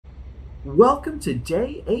Welcome to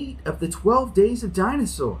day 8 of the 12 Days of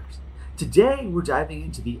Dinosaurs. Today we're diving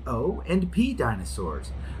into the O and P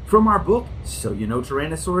dinosaurs. From our book, So You Know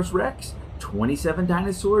Tyrannosaurus Rex, 27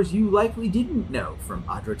 dinosaurs you likely didn't know, from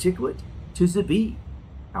Adraticlet to Zabi.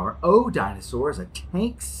 Our O dinosaur is a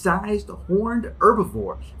tank-sized horned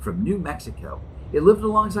herbivore from New Mexico. It lived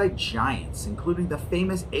alongside giants, including the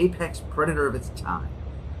famous apex predator of its time.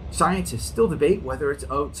 Scientists still debate whether it's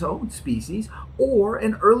its own species or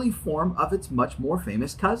an early form of its much more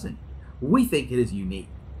famous cousin. We think it is unique.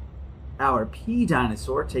 Our P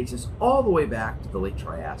dinosaur takes us all the way back to the late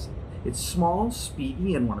Triassic. It's small,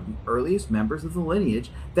 speedy, and one of the earliest members of the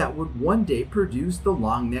lineage that would one day produce the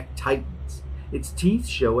long-necked titans. Its teeth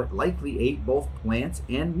show it likely ate both plants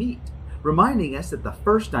and meat, reminding us that the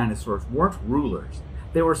first dinosaurs weren't rulers,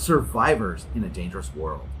 they were survivors in a dangerous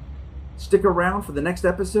world. Stick around for the next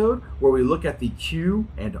episode where we look at the Q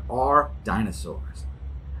and R dinosaurs.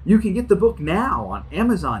 You can get the book now on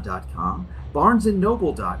Amazon.com,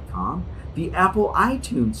 BarnesandNoble.com, the Apple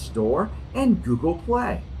iTunes Store, and Google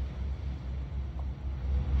Play.